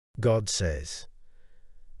God says,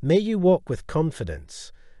 "May you walk with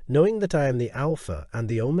confidence, knowing that I am the Alpha and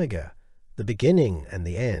the Omega, the beginning and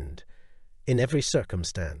the end. In every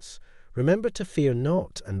circumstance, remember to fear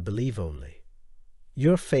not and believe only.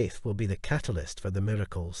 Your faith will be the catalyst for the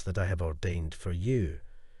miracles that I have ordained for you.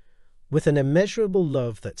 With an immeasurable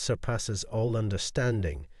love that surpasses all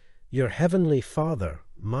understanding, your heavenly Father,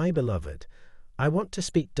 my beloved, I want to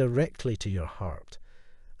speak directly to your heart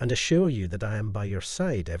and assure you that I am by your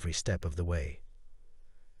side every step of the way.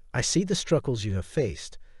 I see the struggles you have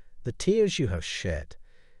faced, the tears you have shed,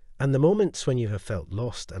 and the moments when you have felt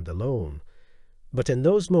lost and alone. But in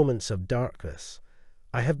those moments of darkness,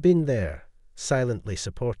 I have been there, silently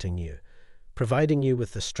supporting you, providing you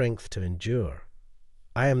with the strength to endure.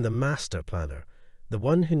 I am the master planner, the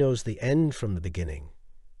one who knows the end from the beginning.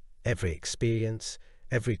 Every experience,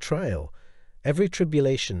 every trial, every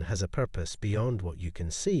tribulation has a purpose beyond what you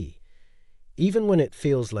can see. Even when it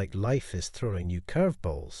feels like life is throwing you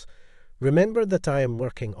curveballs, remember that I am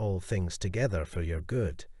working all things together for your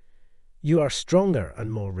good. You are stronger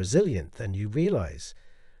and more resilient than you realize.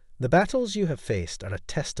 The battles you have faced are a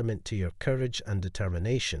testament to your courage and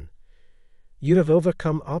determination. You have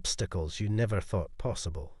overcome obstacles you never thought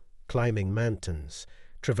possible, climbing mountains,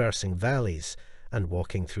 traversing valleys, and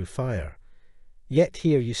walking through fire. Yet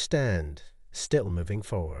here you stand, still moving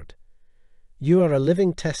forward. You are a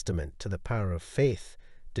living testament to the power of faith,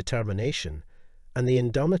 determination, and the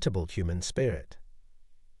indomitable human spirit.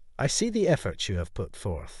 I see the efforts you have put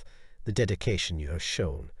forth, the dedication you have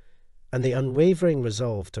shown, and the unwavering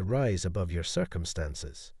resolve to rise above your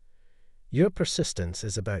circumstances. Your persistence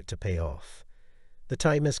is about to pay off. The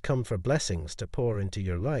time has come for blessings to pour into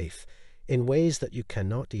your life in ways that you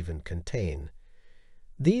cannot even contain.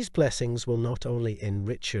 These blessings will not only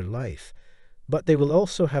enrich your life, but they will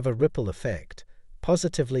also have a ripple effect,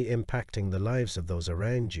 positively impacting the lives of those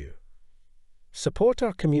around you. Support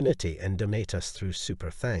our community and donate us through Super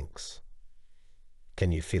Thanks.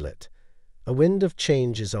 Can you feel it? A wind of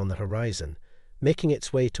change is on the horizon, making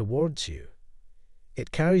its way towards you.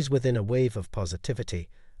 It carries within a wave of positivity,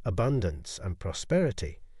 abundance, and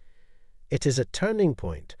prosperity. It is a turning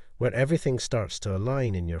point where everything starts to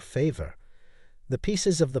align in your favor. The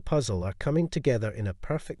pieces of the puzzle are coming together in a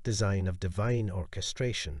perfect design of divine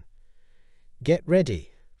orchestration. Get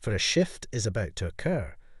ready, for a shift is about to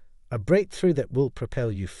occur, a breakthrough that will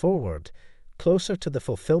propel you forward, closer to the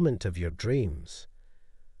fulfillment of your dreams.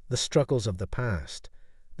 The struggles of the past,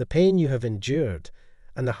 the pain you have endured,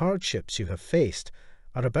 and the hardships you have faced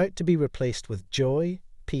are about to be replaced with joy,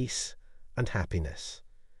 peace, and happiness.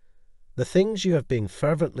 The things you have been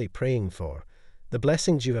fervently praying for, the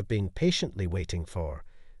blessings you have been patiently waiting for,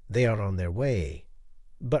 they are on their way.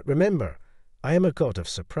 But remember, I am a God of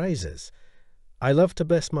surprises. I love to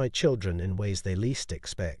bless my children in ways they least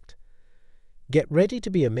expect. Get ready to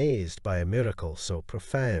be amazed by a miracle so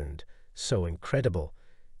profound, so incredible,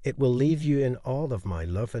 it will leave you in awe of my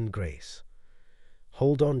love and grace.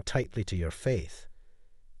 Hold on tightly to your faith.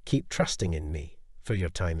 Keep trusting in me, for your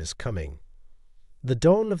time is coming. The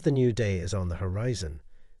dawn of the new day is on the horizon,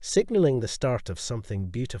 signaling the start of something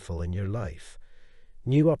beautiful in your life.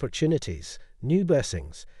 New opportunities, new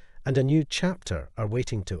blessings, and a new chapter are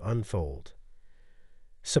waiting to unfold.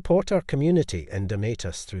 Support our community and donate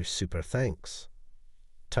us through Super Thanks.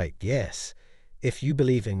 Type yes if you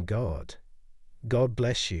believe in God. God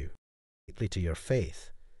bless you. Deeply to your faith.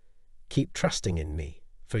 Keep trusting in me,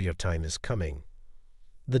 for your time is coming.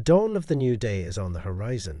 The dawn of the new day is on the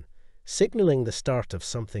horizon, signaling the start of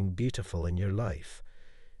something beautiful in your life.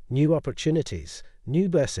 New opportunities, new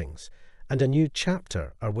blessings, and a new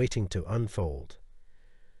chapter are waiting to unfold.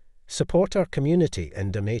 Support our community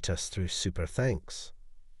and donate us through Super Thanks.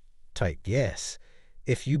 Type yes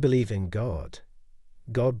if you believe in God.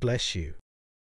 God bless you.